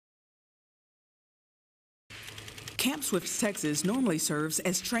Camp Swift, Texas normally serves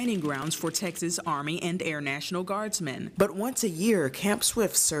as training grounds for Texas Army and Air National Guardsmen. But once a year, Camp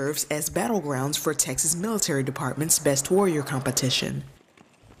Swift serves as battlegrounds for Texas Military Department's Best Warrior competition.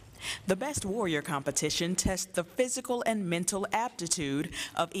 The Best Warrior competition tests the physical and mental aptitude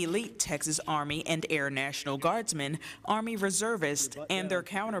of elite Texas Army and Air National Guardsmen, Army reservists, and their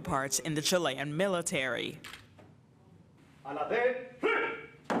counterparts in the Chilean military.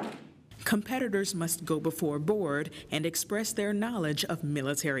 Competitors must go before board and express their knowledge of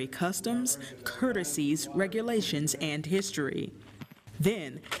military customs, courtesies, regulations, and history.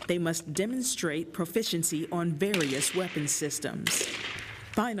 Then, they must demonstrate proficiency on various weapon systems.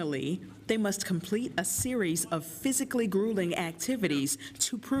 Finally, they must complete a series of physically grueling activities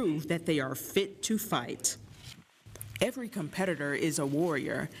to prove that they are fit to fight. Every competitor is a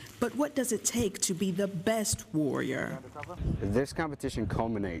warrior, but what does it take to be the best warrior? This competition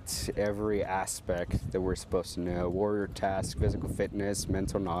culminates every aspect that we're supposed to know: warrior tasks, physical fitness,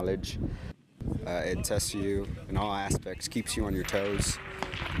 mental knowledge. It tests you in all aspects, keeps you on your toes,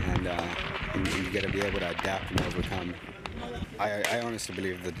 and you got to be able to adapt and overcome. I honestly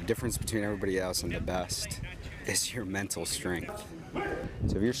believe that the difference between everybody else and the best is your mental strength.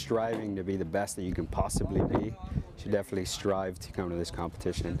 So if you're striving to be the best that you can possibly be, you should definitely strive to come to this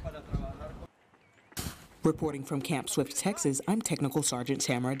competition. Reporting from Camp Swift, Texas, I'm Technical Sergeant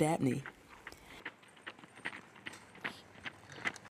Tamara Dabney.